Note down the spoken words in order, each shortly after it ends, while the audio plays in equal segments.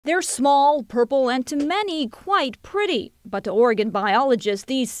They're small, purple, and to many quite pretty. But to Oregon biologists,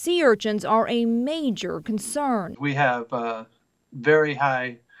 these sea urchins are a major concern. We have very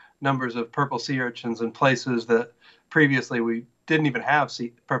high numbers of purple sea urchins in places that previously we didn't even have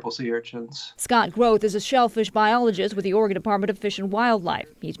purple sea urchins. Scott Groth is a shellfish biologist with the Oregon Department of Fish and Wildlife.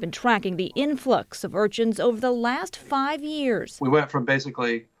 He's been tracking the influx of urchins over the last 5 years. We went from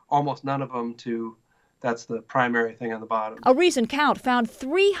basically almost none of them to that's the primary thing on the bottom. A recent count found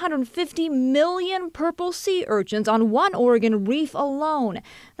 350 million purple sea urchins on one Oregon reef alone.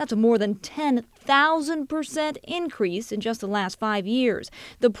 That's a more than 10,000% increase in just the last 5 years.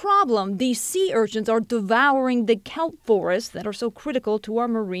 The problem, these sea urchins are devouring the kelp forests that are so critical to our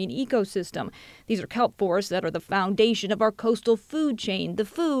marine ecosystem. These are kelp forests that are the foundation of our coastal food chain, the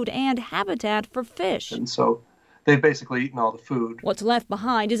food and habitat for fish. And so they've basically eaten all the food. What's left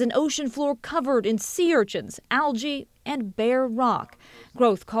behind is an ocean floor covered in sea urchins, algae, and bare rock.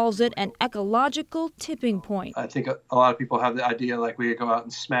 Groth calls it an ecological tipping point. I think a lot of people have the idea like we could go out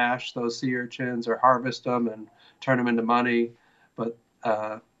and smash those sea urchins or harvest them and turn them into money, but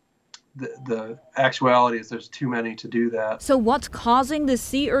the actuality is there's too many to do that. So what's causing the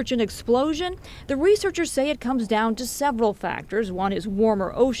sea urchin explosion? The researchers say it comes down to several factors. One is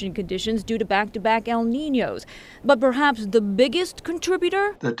warmer ocean conditions due to back-to-back El Niños. But perhaps the biggest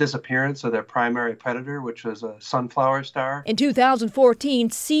contributor? The disappearance of their primary predator, which was a sunflower star. In 2014,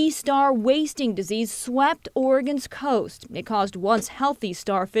 sea star wasting disease swept Oregon's coast. It caused once healthy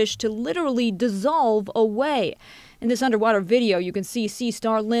starfish to literally dissolve away. In this underwater video, you can see sea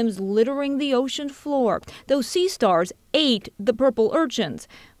star limbs littering the ocean floor. Those sea stars ate the purple urchins.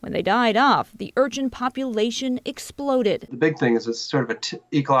 When they died off, the urchin population exploded. The big thing is it's sort of an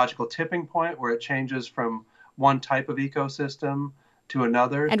ecological tipping point where it changes from one type of ecosystem to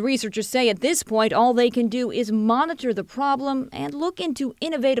another. And researchers say at this point, all they can do is monitor the problem and look into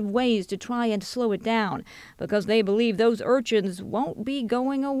innovative ways to try and slow it down, because they believe those urchins won't be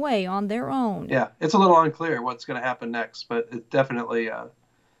going away on their own. Yeah, it's a little unclear what's going to happen next, but it definitely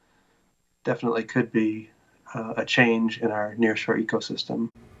could be a change in our nearshore ecosystem.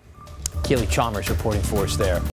 Keely Chalmers reporting for us there.